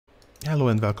Hello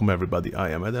and welcome everybody, I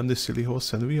am Adam the Silly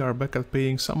Host and we are back at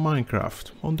playing some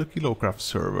Minecraft on the KiloCraft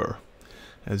server.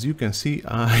 As you can see,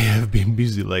 I have been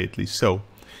busy lately, so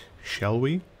shall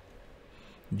we?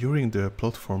 During the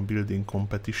platform building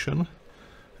competition,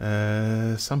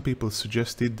 some people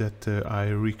suggested that I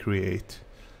recreate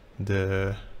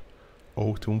the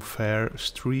Autumn Fair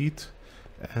street,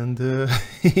 and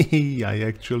I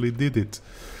actually did it.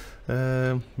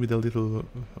 With a little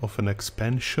of an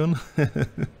expansion.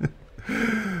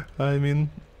 I mean,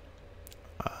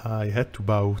 I had to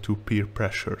bow to peer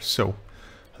pressure, so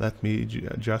let me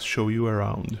just show you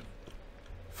around.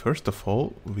 First of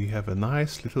all, we have a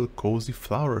nice little cozy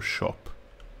flower shop.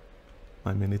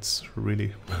 I mean, it's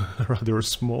really rather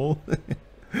small,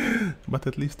 but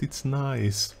at least it's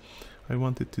nice. I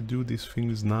wanted to do these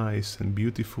things nice and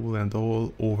beautiful and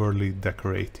all overly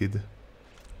decorated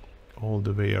all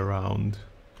the way around.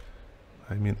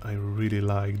 I mean, I really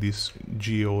like this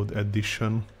geode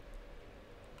edition.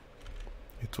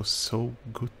 It was so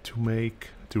good to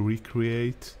make, to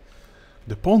recreate.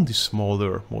 The pond is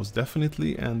smaller, most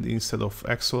definitely, and instead of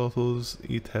axolotls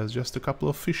it has just a couple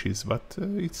of fishes, but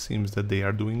it seems that they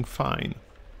are doing fine.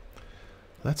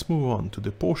 Let's move on to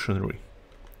the potionery.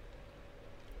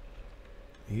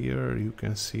 Here you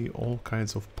can see all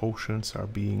kinds of potions are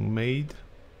being made.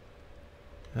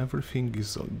 Everything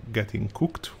is getting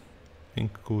cooked,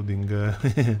 including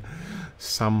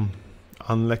some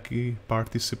unlucky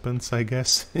participants, I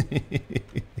guess.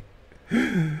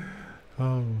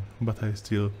 Oh, but I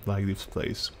still like this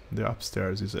place. The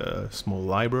upstairs is a small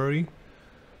library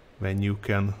when you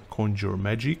can conjure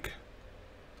magic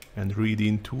and read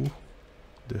into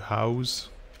the hows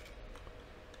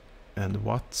and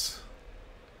whats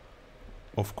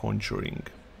of conjuring,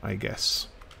 I guess.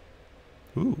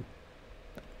 Ooh.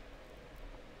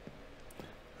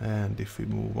 And if we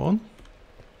move on,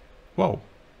 wow,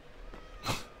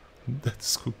 that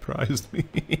surprised me.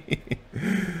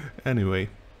 Anyway,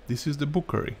 this is the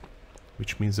bookery,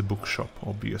 which means a bookshop,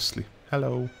 obviously.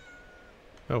 Hello.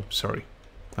 Oh, sorry,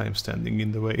 I am standing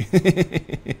in the way.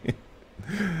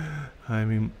 I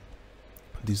mean,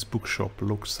 this bookshop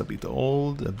looks a bit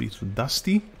old, a bit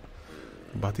dusty,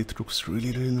 but it looks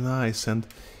really, really nice. And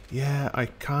yeah, I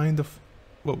kind of...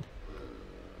 Whoa.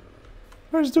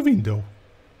 Where's the window?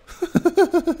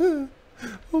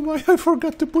 Oh my, I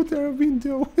forgot to put there a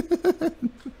window.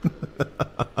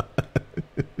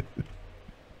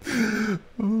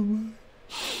 Oh my.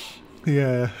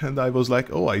 Yeah, and I was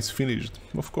like, oh, it's finished.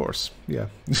 Of course, yeah.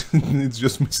 It's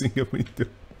just missing a window.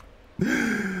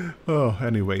 Oh,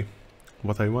 anyway,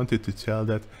 what I wanted to tell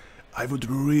that I would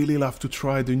really love to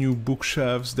try the new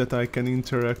bookshelves that I can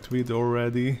interact with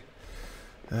already.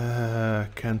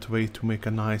 Can't wait to make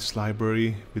a nice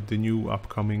library with the new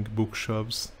upcoming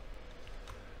bookshelves.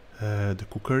 The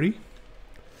cookery,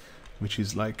 which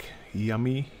is like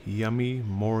yummy, yummy,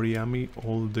 more yummy,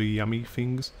 all the yummy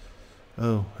things.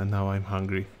 Oh, and now I'm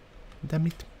hungry. Damn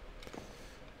it.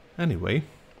 Anyway,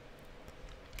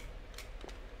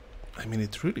 I mean,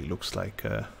 it really looks like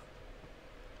a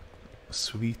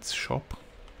sweet shop,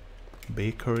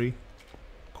 bakery,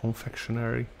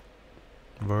 confectionery,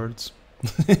 words.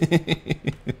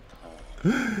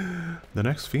 The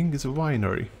next thing is a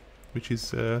winery, which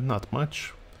is not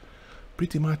much.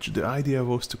 Pretty much the idea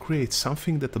was to create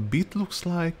something that a bit looks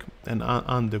like an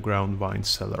underground wine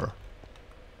cellar,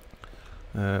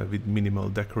 with minimal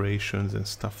decorations and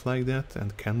stuff like that,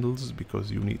 and candles,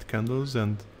 because you need candles.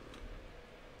 And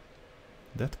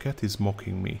that cat is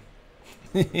mocking me.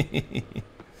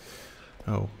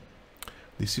 Oh,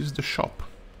 this is the shop,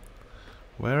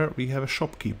 where we have a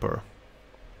shopkeeper.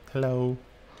 Hello.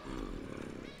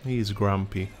 He is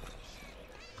grumpy.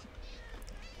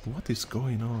 What is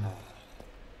going on?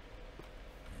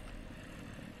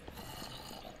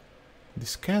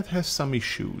 This cat has some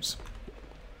issues.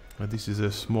 This is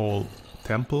a small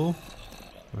temple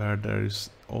where there is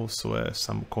also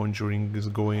some conjuring is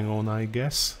going on, I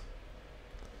guess.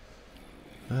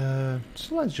 So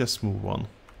let's just move on.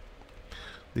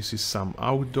 This is some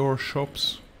outdoor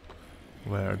shops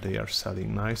where they are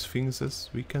selling nice things, as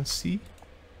we can see.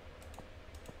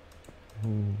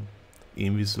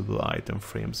 Invisible item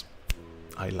frames.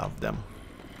 I love them.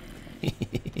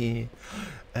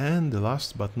 And the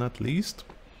last but not least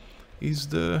is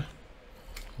the,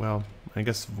 well, I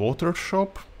guess water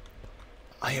shop.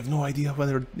 I have no idea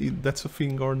whether that's a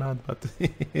thing or not, but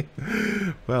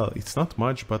well, it's not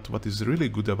much. But what is really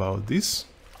good about this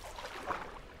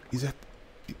is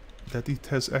that it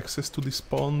has access to this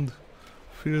pond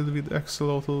filled with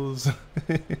axolotls,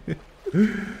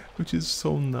 which is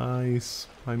so nice.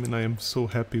 I mean, I am so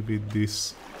happy with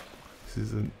this. This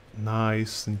is a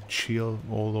nice and chill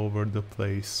all over the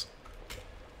place.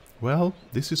 Well,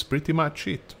 this is pretty much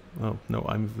it. Oh, no,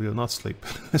 I will not sleep.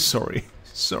 Sorry.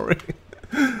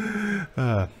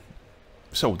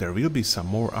 So there will be some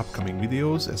more upcoming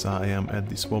videos, as I am at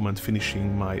this moment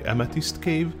finishing my amethyst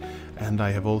cave, and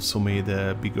I have also made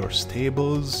bigger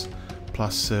stables,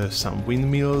 plus some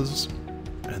windmills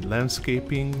and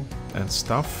landscaping and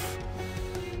stuff,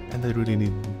 and I really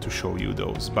need to show you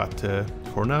those. But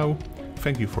for now,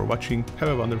 thank you for watching, have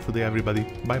a wonderful day everybody,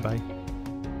 bye bye.